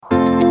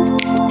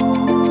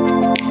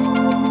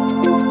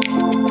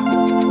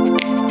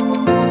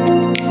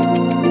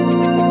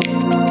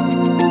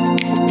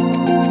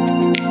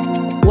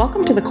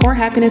to the Core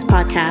Happiness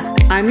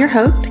Podcast. I'm your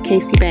host,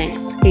 Casey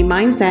Banks, a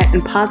mindset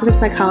and positive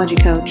psychology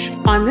coach.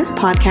 On this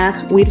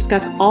podcast, we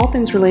discuss all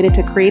things related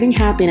to creating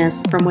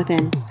happiness from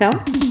within. So,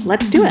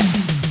 let's do it.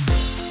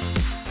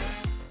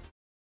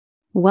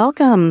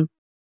 Welcome.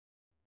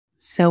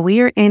 So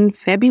we are in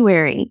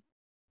February,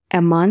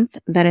 a month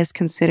that is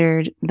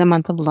considered the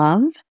month of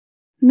love,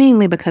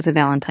 mainly because of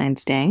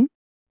Valentine's Day.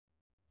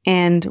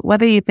 And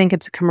whether you think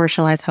it's a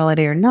commercialized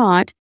holiday or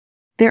not,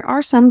 there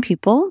are some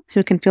people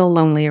who can feel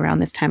lonely around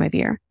this time of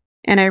year.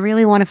 And I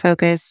really want to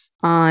focus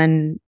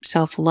on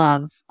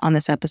self-love on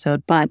this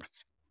episode. But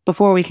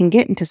before we can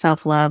get into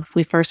self-love,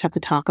 we first have to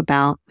talk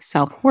about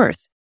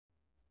self-worth.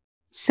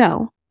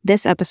 So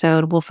this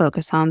episode will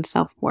focus on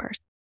self-worth.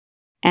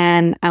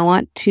 And I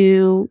want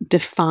to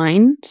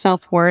define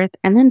self-worth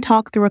and then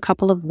talk through a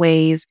couple of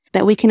ways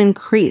that we can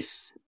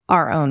increase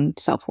our own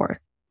self-worth.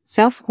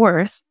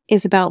 Self-worth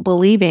is about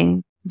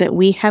believing that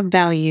we have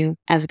value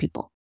as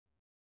people.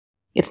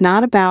 It's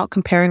not about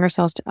comparing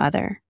ourselves to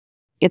others.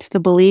 It's the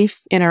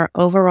belief in our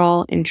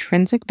overall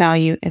intrinsic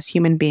value as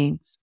human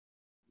beings.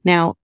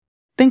 Now,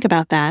 think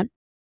about that.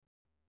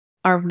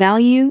 Our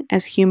value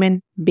as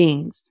human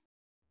beings.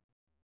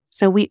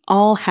 So we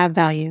all have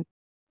value.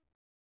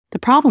 The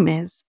problem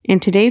is, in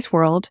today's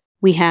world,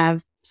 we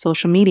have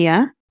social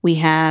media, we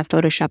have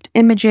photoshopped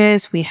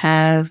images, we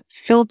have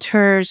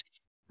filters,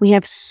 we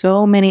have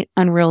so many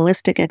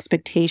unrealistic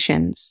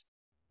expectations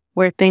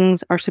where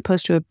things are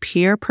supposed to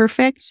appear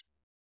perfect.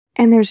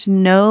 And there's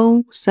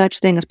no such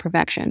thing as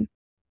perfection.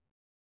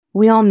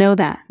 We all know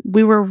that.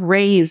 We were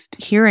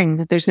raised hearing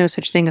that there's no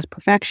such thing as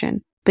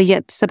perfection, but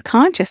yet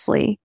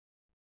subconsciously,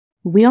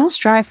 we all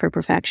strive for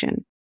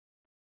perfection.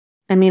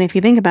 I mean, if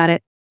you think about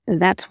it,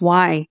 that's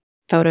why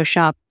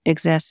Photoshop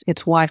exists.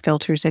 It's why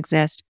filters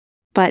exist.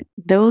 But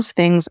those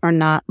things are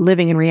not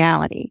living in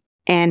reality.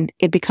 And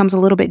it becomes a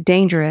little bit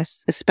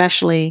dangerous,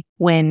 especially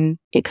when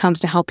it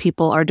comes to how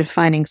people are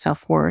defining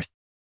self-worth,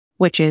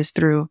 which is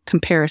through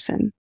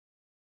comparison.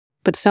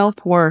 But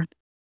self-worth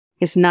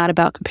is not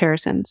about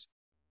comparisons.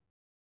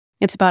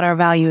 It's about our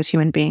value as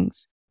human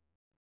beings.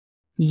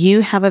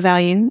 You have a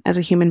value as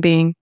a human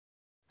being.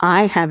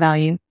 I have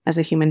value as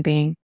a human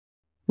being.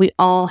 We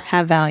all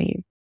have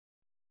value.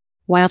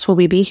 Why else will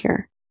we be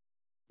here?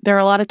 There are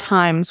a lot of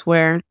times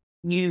where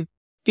you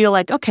feel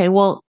like, okay,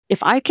 well,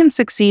 if I can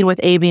succeed with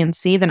A, B, and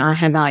C, then I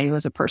have value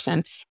as a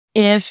person.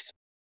 If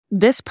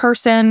this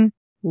person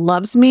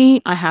loves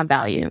me, I have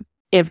value.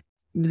 If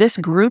this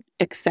group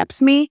accepts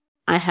me,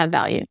 I have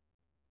value.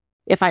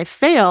 If I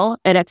fail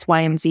at X,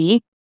 Y, and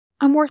Z,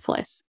 I'm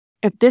worthless.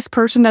 If this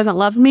person doesn't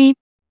love me,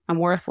 I'm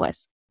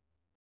worthless.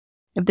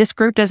 If this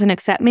group doesn't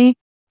accept me,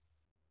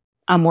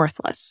 I'm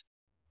worthless.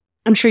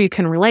 I'm sure you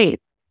can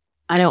relate.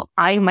 I know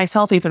I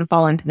myself even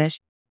fall into this,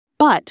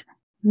 but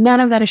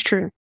none of that is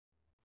true.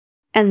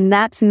 And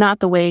that's not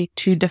the way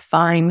to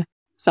define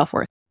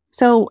self-worth.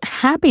 So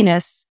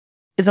happiness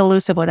is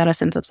elusive without a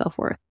sense of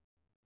self-worth.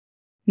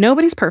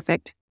 Nobody's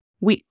perfect.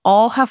 We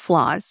all have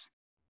flaws.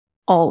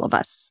 All of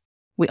us.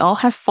 We all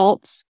have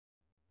faults.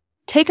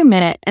 Take a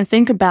minute and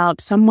think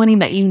about someone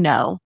that you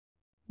know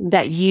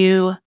that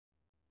you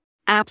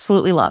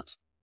absolutely love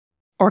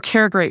or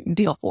care a great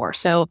deal for.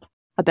 So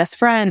a best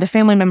friend, a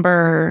family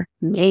member,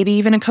 maybe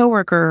even a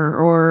coworker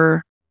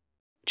or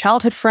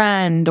childhood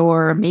friend,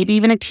 or maybe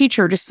even a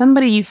teacher, just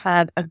somebody you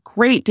have a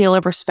great deal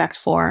of respect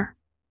for,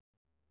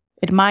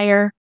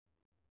 admire,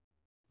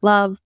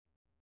 love.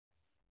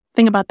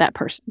 Think about that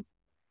person.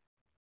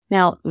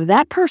 Now,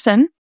 that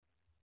person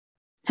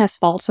has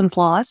faults and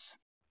flaws,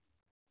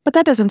 but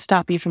that doesn't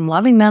stop you from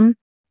loving them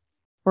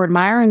or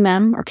admiring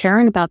them or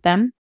caring about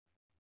them.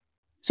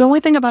 So when we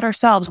think about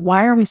ourselves,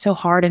 why are we so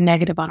hard and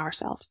negative on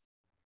ourselves?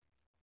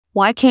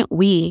 Why can't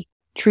we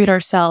treat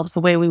ourselves the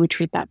way we would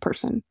treat that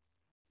person?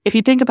 If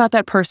you think about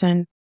that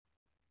person,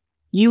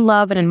 you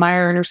love and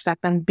admire and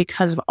respect them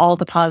because of all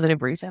the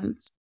positive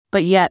reasons.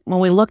 But yet,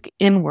 when we look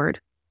inward,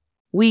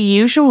 we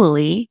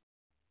usually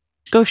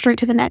go straight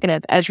to the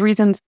negative as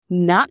reasons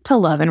not to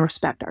love and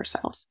respect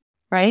ourselves.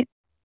 Right?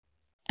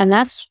 And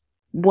that's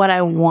what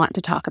I want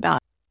to talk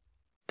about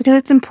because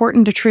it's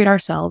important to treat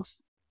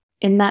ourselves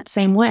in that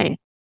same way.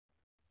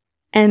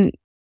 And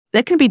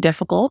it can be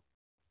difficult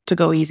to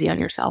go easy on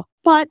yourself,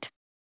 but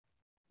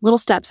little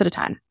steps at a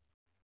time,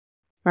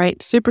 right?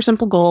 Super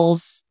simple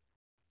goals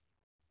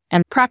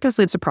and practice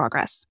leads to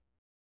progress.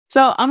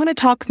 So I'm going to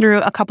talk through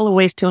a couple of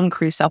ways to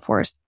increase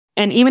self-worth.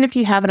 And even if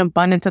you have an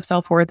abundance of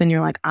self-worth and you're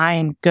like, I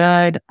am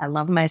good, I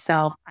love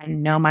myself, I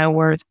know my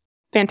worth,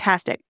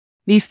 fantastic.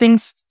 These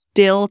things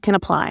still can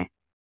apply.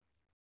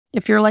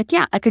 If you're like,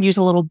 yeah, I could use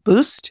a little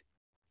boost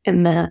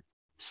in the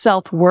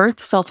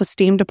self-worth,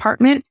 self-esteem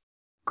department,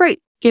 great,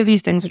 give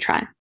these things a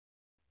try.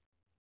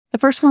 The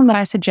first one that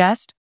I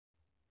suggest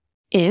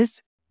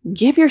is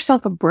give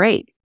yourself a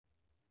break.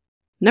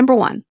 Number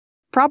one,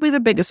 probably the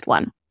biggest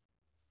one,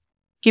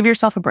 give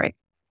yourself a break.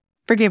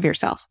 Forgive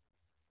yourself.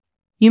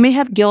 You may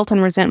have guilt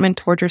and resentment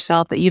towards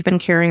yourself that you've been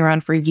carrying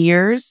around for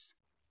years.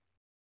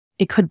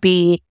 It could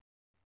be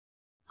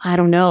I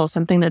don't know,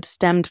 something that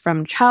stemmed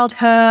from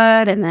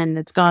childhood and then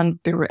it's gone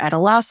through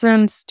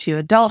adolescence to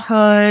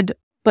adulthood.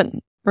 But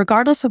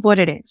regardless of what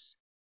it is,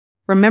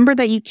 remember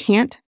that you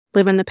can't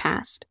live in the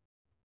past.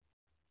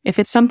 If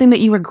it's something that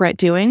you regret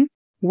doing,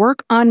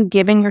 work on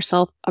giving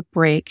yourself a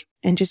break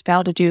and just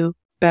vow to do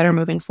better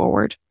moving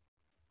forward.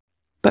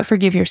 But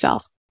forgive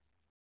yourself.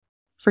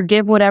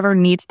 Forgive whatever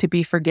needs to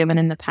be forgiven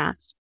in the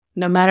past,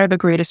 no matter the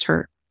greatest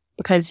hurt,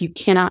 because you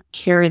cannot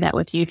carry that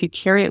with you. If you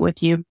carry it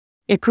with you,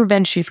 it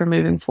prevents you from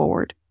moving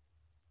forward.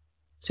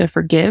 So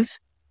forgive,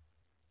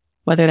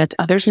 whether that's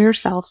others or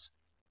yourself,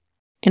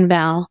 and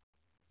vow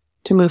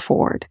to move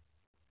forward.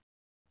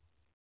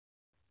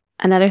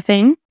 Another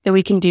thing that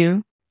we can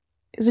do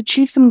is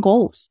achieve some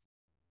goals.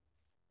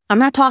 I'm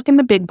not talking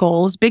the big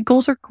goals. Big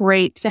goals are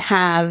great to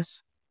have,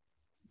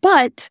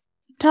 but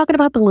I'm talking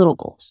about the little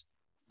goals,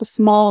 the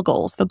small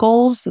goals, the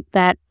goals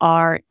that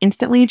are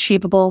instantly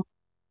achievable,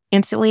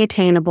 instantly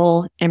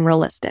attainable, and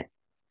realistic.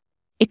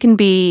 It can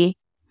be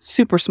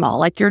super small,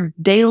 like your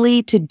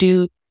daily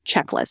to-do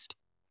checklist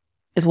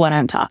is what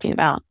I'm talking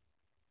about.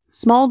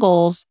 Small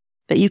goals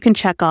that you can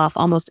check off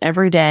almost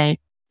every day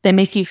that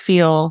make you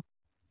feel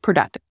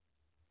productive.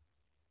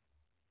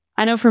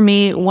 I know for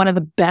me, one of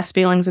the best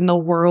feelings in the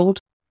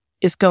world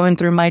is going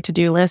through my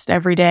to-do list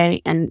every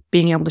day and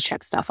being able to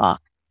check stuff off.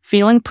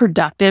 Feeling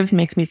productive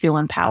makes me feel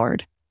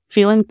empowered.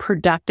 Feeling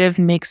productive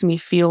makes me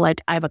feel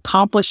like I've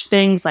accomplished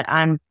things, like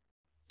I'm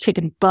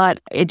kicking butt.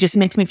 It just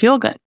makes me feel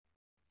good.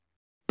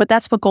 But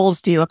that's what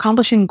goals do.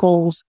 Accomplishing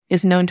goals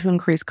is known to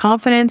increase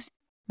confidence,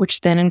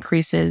 which then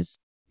increases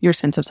your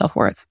sense of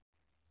self-worth.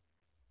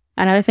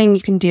 Another thing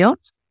you can do,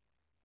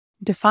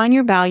 define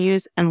your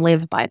values and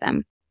live by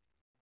them.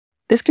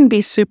 This can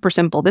be super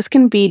simple. This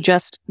can be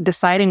just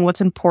deciding what's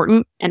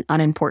important and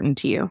unimportant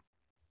to you,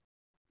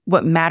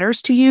 what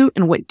matters to you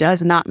and what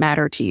does not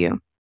matter to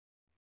you.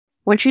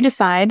 Once you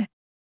decide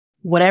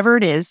whatever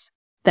it is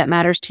that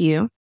matters to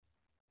you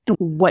and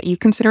what you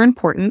consider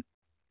important,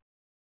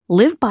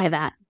 live by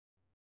that.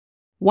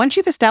 Once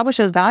you've established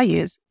those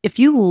values, if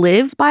you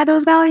live by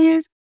those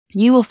values,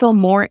 you will feel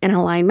more in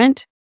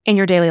alignment in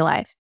your daily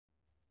life.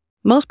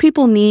 Most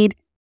people need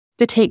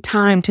to take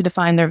time to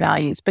define their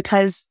values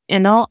because,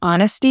 in all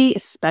honesty,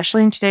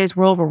 especially in today's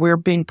world where we're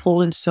being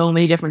pulled in so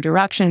many different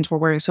directions, we're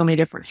wearing so many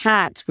different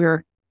hats,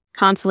 we're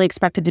constantly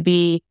expected to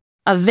be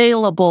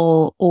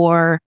available,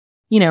 or,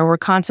 we're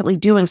constantly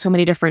doing so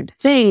many different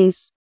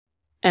things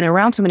and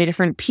around so many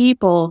different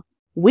people,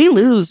 we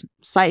lose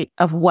sight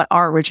of what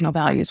our original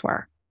values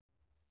were.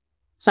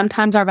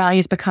 Sometimes our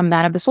values become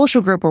that of the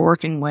social group we're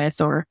working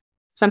with, or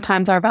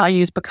sometimes our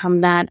values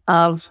become that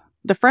of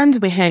the friends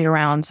we hang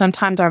around.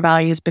 Sometimes our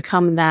values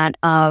become that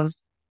of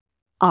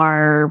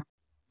our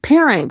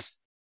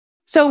parents.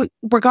 So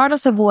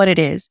regardless of what it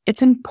is,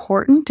 it's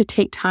important to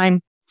take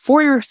time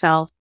for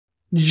yourself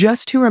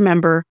just to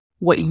remember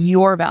what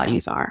your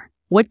values are.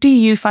 What do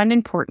you find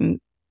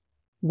important?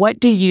 What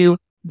do you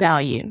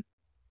value?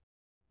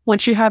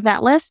 Once you have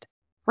that list,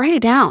 write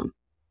it down.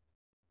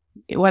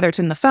 Whether it's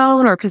in the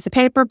phone or a piece of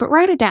paper, but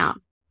write it down.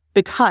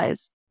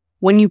 Because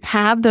when you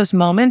have those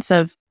moments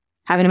of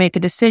having to make a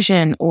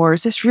decision, or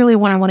is this really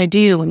what I want to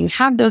do? When you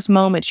have those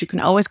moments, you can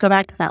always go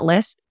back to that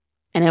list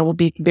and it will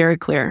be very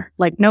clear.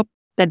 Like, nope,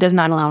 that does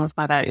not align with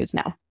my values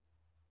now.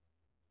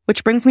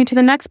 Which brings me to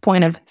the next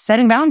point of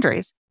setting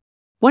boundaries.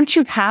 Once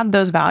you have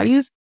those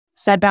values,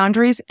 set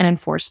boundaries and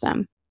enforce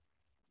them.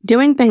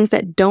 Doing things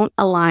that don't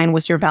align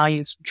with your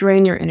values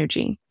drain your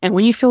energy. And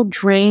when you feel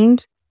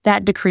drained,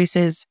 that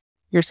decreases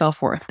your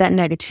self-worth. That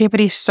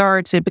negativity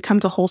starts, it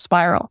becomes a whole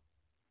spiral.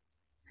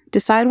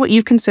 Decide what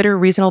you consider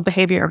reasonable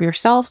behavior of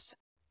yourself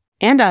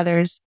and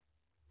others,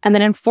 and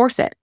then enforce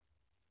it.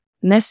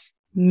 And this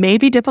may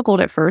be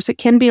difficult at first. It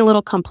can be a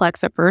little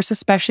complex at first,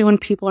 especially when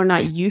people are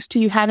not used to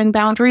you having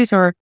boundaries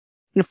or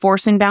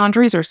enforcing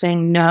boundaries or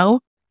saying no.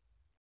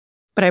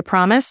 But I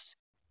promise,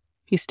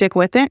 if you stick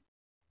with it,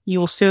 you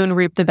will soon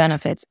reap the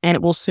benefits and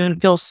it will soon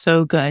feel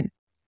so good.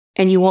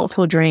 And you won't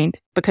feel drained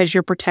because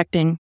you're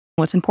protecting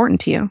what's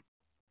important to you.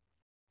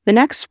 The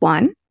next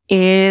one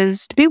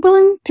is to be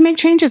willing to make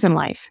changes in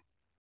life.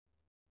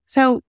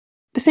 So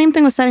the same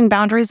thing with setting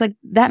boundaries, like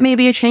that may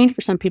be a change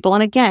for some people.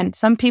 And again,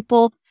 some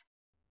people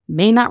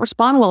may not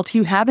respond well to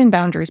you having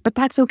boundaries, but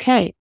that's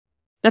okay.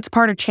 That's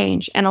part of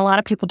change. And a lot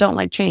of people don't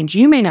like change.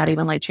 You may not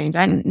even like change.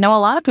 I know a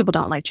lot of people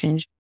don't like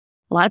change.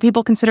 A lot of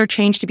people consider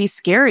change to be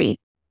scary.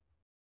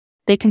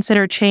 They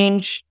consider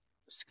change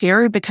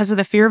scary because of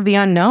the fear of the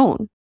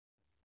unknown.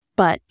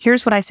 But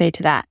here's what I say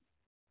to that.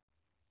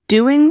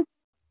 Doing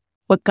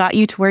what got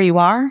you to where you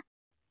are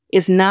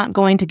is not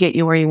going to get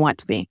you where you want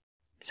to be.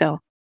 So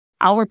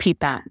I'll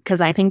repeat that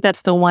because I think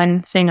that's the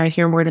one thing I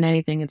hear more than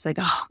anything. It's like,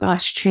 oh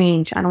gosh,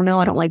 change. I don't know.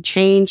 I don't like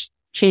change.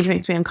 Change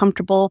makes me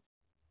uncomfortable.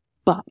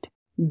 But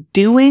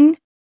doing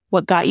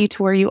what got you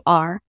to where you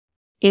are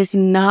is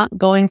not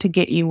going to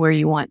get you where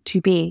you want to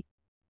be.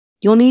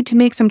 You'll need to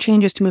make some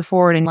changes to move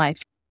forward in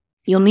life.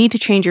 You'll need to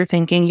change your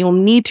thinking. You'll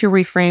need to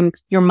reframe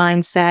your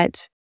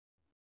mindset.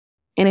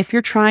 And if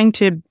you're trying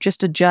to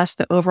just adjust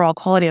the overall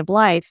quality of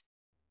life,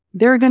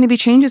 there are going to be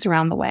changes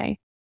around the way.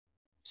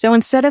 So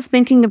instead of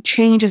thinking of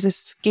change as a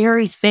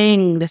scary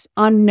thing, this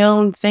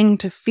unknown thing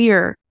to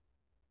fear,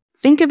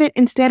 think of it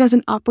instead as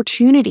an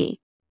opportunity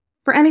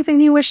for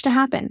anything you wish to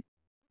happen.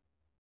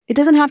 It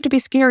doesn't have to be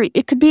scary.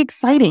 It could be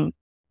exciting.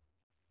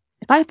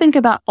 If I think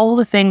about all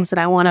the things that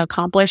I want to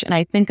accomplish and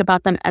I think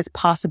about them as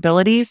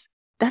possibilities,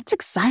 that's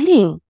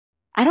exciting.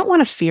 I don't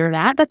want to fear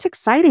that. That's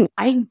exciting.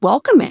 I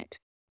welcome it.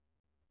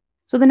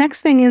 So the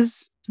next thing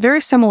is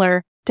very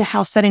similar to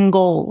how setting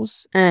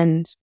goals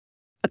and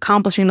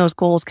accomplishing those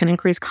goals can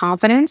increase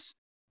confidence.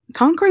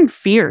 Conquering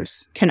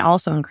fears can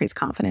also increase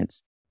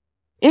confidence.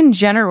 In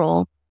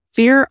general,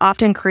 fear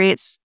often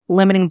creates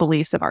limiting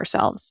beliefs of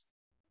ourselves.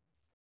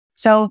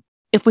 So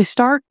if we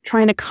start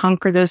trying to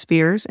conquer those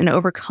fears and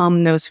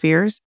overcome those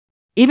fears,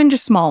 even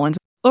just small ones,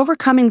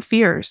 overcoming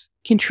fears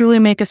can truly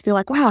make us feel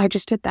like, wow, I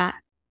just did that.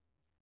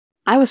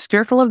 I was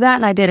fearful of that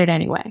and I did it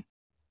anyway.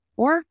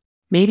 Or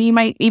maybe you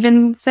might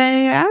even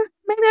say,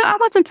 maybe I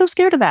wasn't so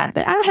scared of that.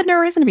 I had no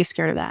reason to be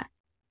scared of that.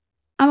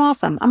 I'm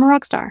awesome. I'm a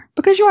rock star,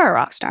 because you are a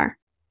rock star.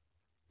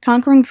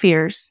 Conquering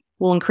fears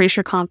will increase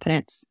your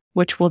confidence,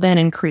 which will then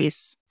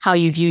increase how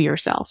you view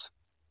yourself.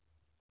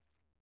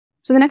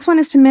 So the next one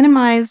is to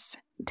minimize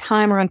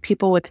time around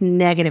people with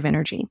negative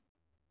energy.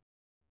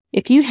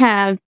 If you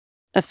have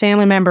a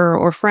family member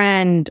or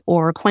friend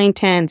or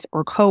acquaintance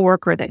or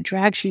coworker that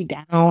drags you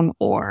down,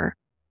 or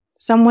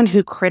someone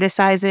who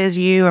criticizes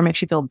you or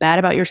makes you feel bad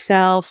about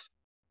yourself,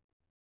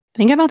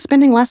 think about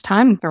spending less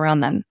time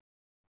around them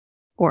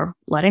or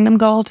letting them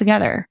go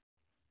altogether.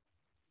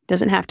 It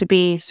doesn't have to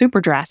be super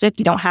drastic.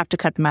 You don't have to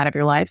cut them out of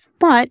your life.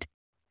 But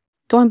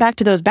going back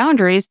to those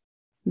boundaries,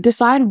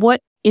 decide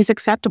what is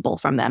acceptable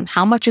from them.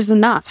 How much is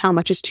enough? How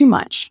much is too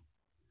much?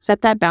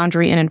 Set that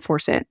boundary and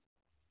enforce it.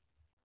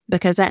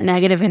 Because that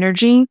negative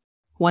energy,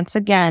 once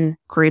again,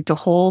 creates a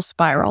whole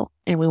spiral.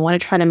 And we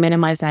want to try to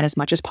minimize that as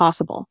much as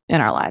possible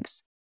in our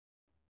lives.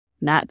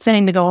 Not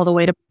saying to go all the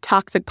way to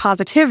toxic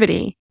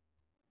positivity,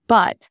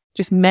 but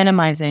just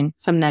minimizing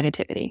some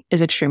negativity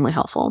is extremely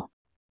helpful.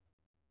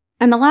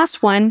 And the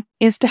last one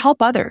is to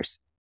help others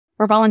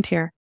or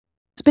volunteer.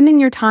 Spending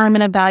your time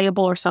in a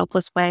valuable or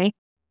selfless way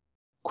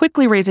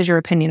quickly raises your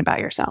opinion about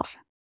yourself.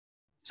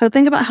 So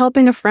think about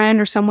helping a friend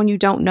or someone you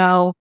don't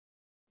know,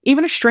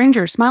 even a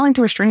stranger, smiling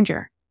to a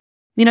stranger.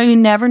 You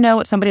never know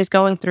what somebody's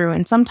going through.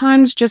 And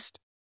sometimes just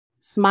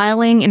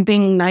smiling and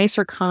being nice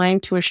or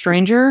kind to a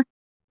stranger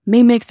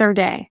may make their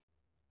day.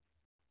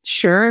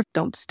 Sure,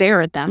 don't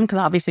stare at them, because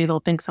obviously they'll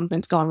think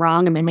something's going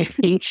wrong and they may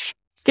be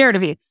scared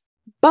of you.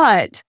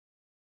 But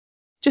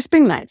just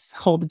being nice.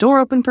 Hold the door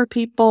open for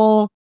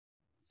people.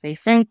 Say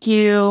thank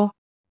you.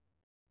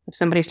 If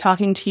somebody's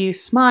talking to you,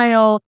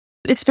 smile.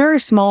 It's very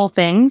small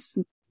things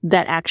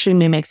that actually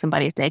may make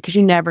somebody's day, because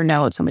you never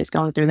know what somebody's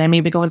going through. They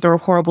may be going through a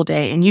horrible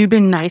day, and you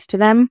being nice to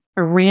them,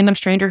 a random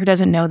stranger who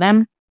doesn't know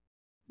them,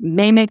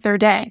 may make their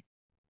day.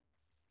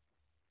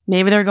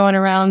 Maybe they're going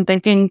around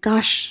thinking,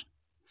 gosh,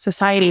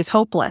 society is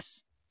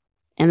hopeless.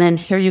 And then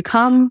here you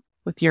come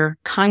with your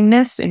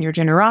kindness and your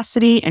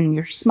generosity and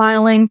your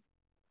smiling,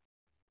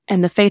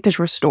 and the faith is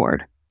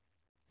restored.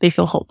 They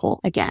feel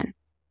hopeful again.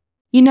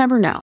 You never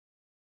know.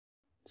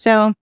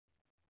 So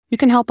you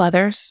can help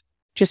others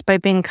just by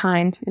being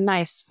kind and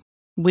nice.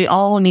 We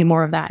all need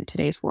more of that in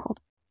today's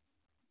world.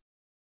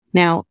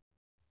 Now,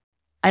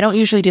 I don't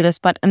usually do this,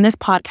 but in this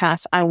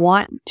podcast, I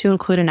want to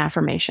include an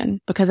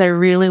affirmation because I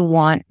really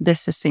want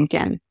this to sink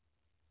in.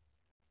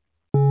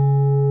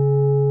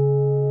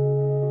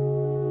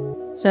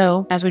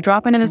 So, as we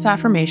drop into this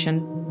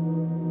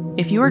affirmation,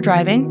 if you are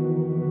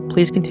driving,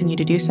 please continue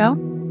to do so.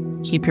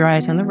 Keep your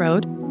eyes on the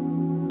road.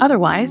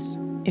 Otherwise,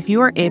 if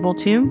you are able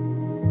to,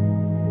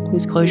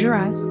 please close your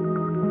eyes.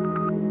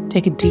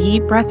 Take a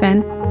deep breath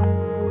in.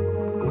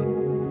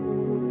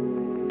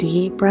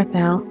 Deep breath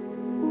out.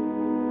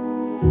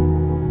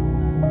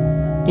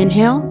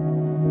 Inhale.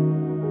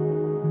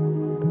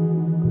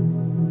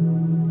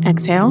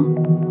 Exhale.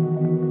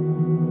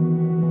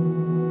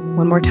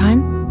 One more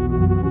time.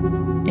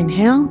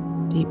 Inhale,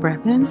 deep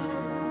breath in.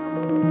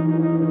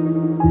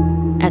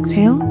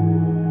 Exhale.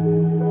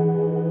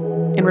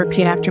 And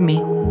repeat after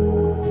me.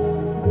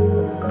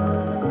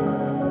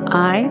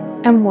 I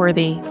am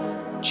worthy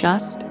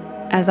just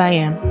as I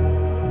am.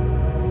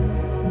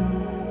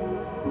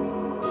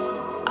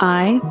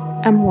 I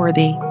am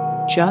worthy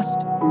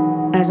just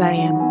as I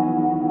am.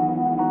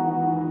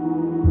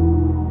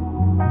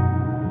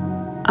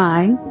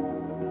 I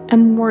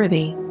am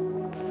worthy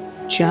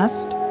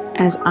just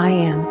as I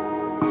am.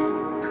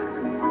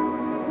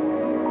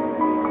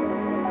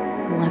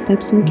 Let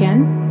that sink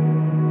in.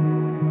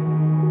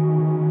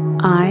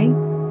 I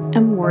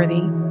am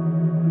worthy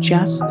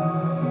just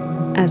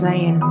as I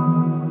am.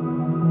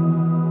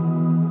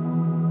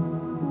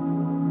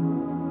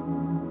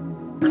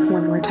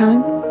 One more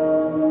time.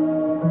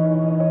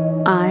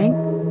 I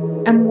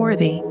am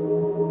worthy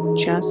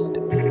just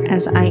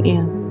as I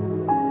am.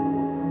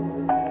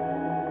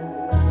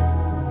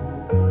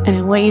 And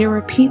I want you to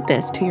repeat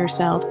this to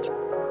yourself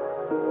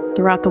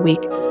throughout the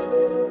week.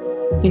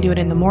 You can do it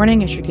in the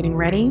morning as you're getting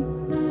ready,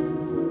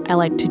 I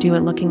like to do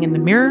it looking in the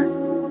mirror.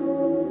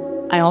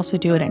 I also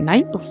do it at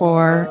night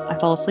before I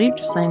fall asleep,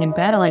 just laying in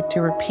bed. I like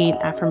to repeat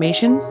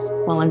affirmations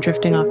while I'm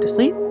drifting off to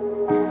sleep.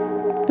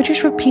 But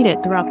just repeat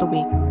it throughout the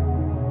week.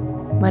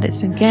 Let it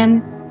sink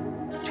in.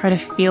 Try to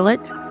feel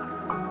it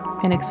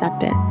and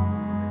accept it.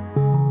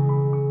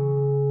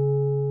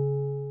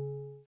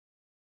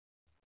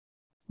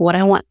 What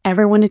I want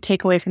everyone to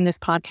take away from this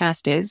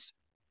podcast is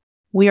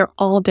we are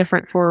all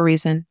different for a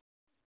reason.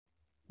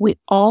 We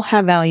all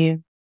have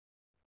value.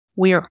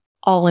 We are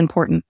all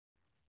important.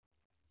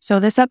 So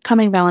this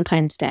upcoming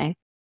Valentine's Day,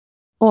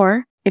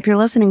 or if you're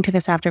listening to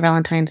this after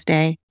Valentine's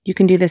Day, you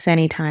can do this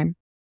anytime.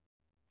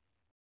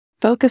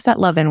 Focus that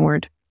love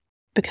inward,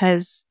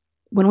 because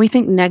when we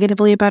think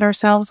negatively about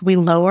ourselves, we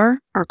lower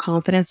our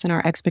confidence and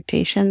our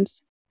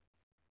expectations.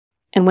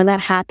 And when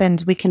that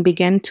happens, we can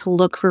begin to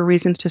look for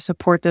reasons to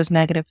support those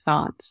negative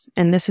thoughts.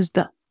 And this is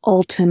the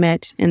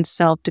ultimate in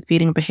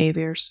self-defeating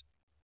behaviors.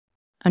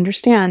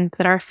 Understand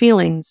that our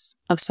feelings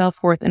of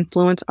self-worth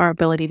influence our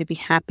ability to be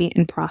happy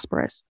and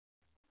prosperous.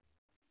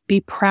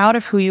 Be proud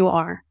of who you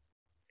are.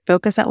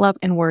 Focus that love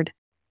inward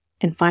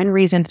and find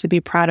reasons to be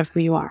proud of who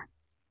you are.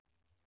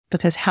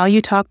 Because how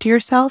you talk to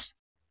yourself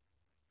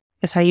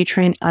is how you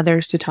train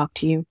others to talk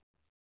to you.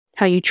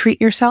 How you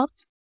treat yourself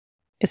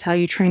is how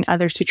you train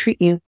others to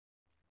treat you.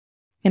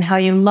 And how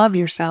you love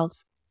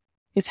yourself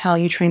is how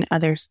you train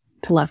others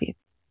to love you.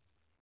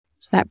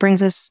 So that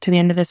brings us to the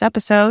end of this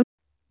episode.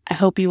 I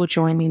hope you will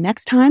join me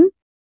next time,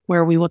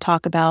 where we will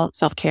talk about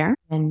self-care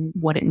and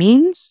what it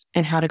means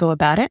and how to go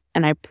about it.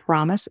 And I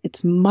promise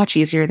it's much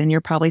easier than you're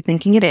probably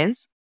thinking it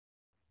is.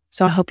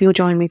 So I hope you'll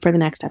join me for the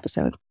next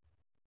episode.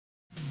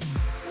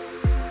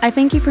 I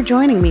thank you for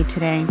joining me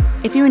today.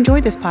 If you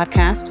enjoyed this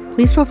podcast,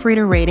 please feel free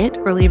to rate it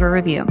or leave a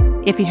review.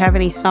 If you have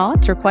any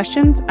thoughts or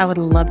questions, I would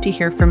love to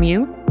hear from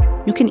you.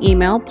 You can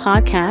email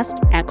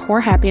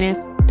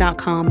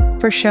podcast@corehappiness.com.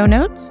 For show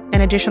notes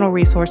and additional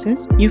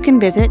resources, you can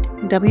visit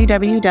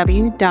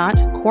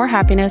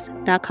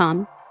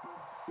www.corehappiness.com.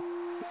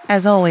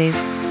 As always,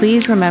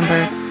 please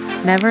remember,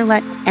 never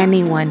let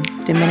anyone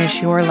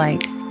diminish your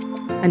light.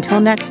 Until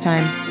next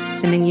time,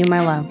 sending you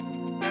my love.